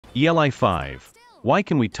ELI 5. Why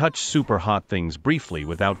can we touch super hot things briefly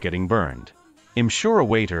without getting burned? I'm sure a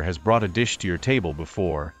waiter has brought a dish to your table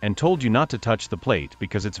before and told you not to touch the plate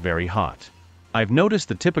because it's very hot. I've noticed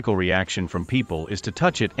the typical reaction from people is to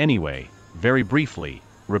touch it anyway, very briefly,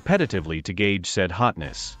 repetitively to gauge said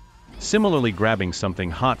hotness. Similarly, grabbing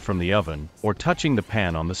something hot from the oven or touching the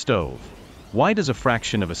pan on the stove. Why does a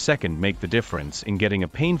fraction of a second make the difference in getting a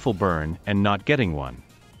painful burn and not getting one?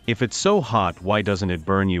 If it's so hot, why doesn't it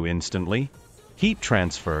burn you instantly? Heat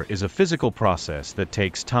transfer is a physical process that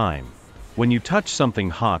takes time. When you touch something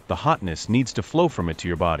hot, the hotness needs to flow from it to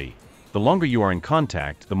your body. The longer you are in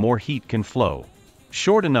contact, the more heat can flow.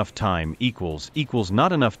 Short enough time equals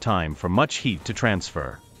not enough time for much heat to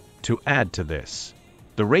transfer. To add to this,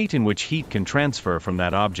 the rate in which heat can transfer from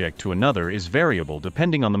that object to another is variable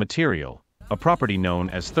depending on the material, a property known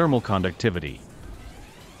as thermal conductivity.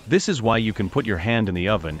 This is why you can put your hand in the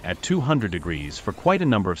oven at 200 degrees for quite a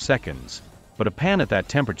number of seconds, but a pan at that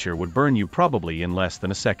temperature would burn you probably in less than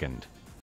a second.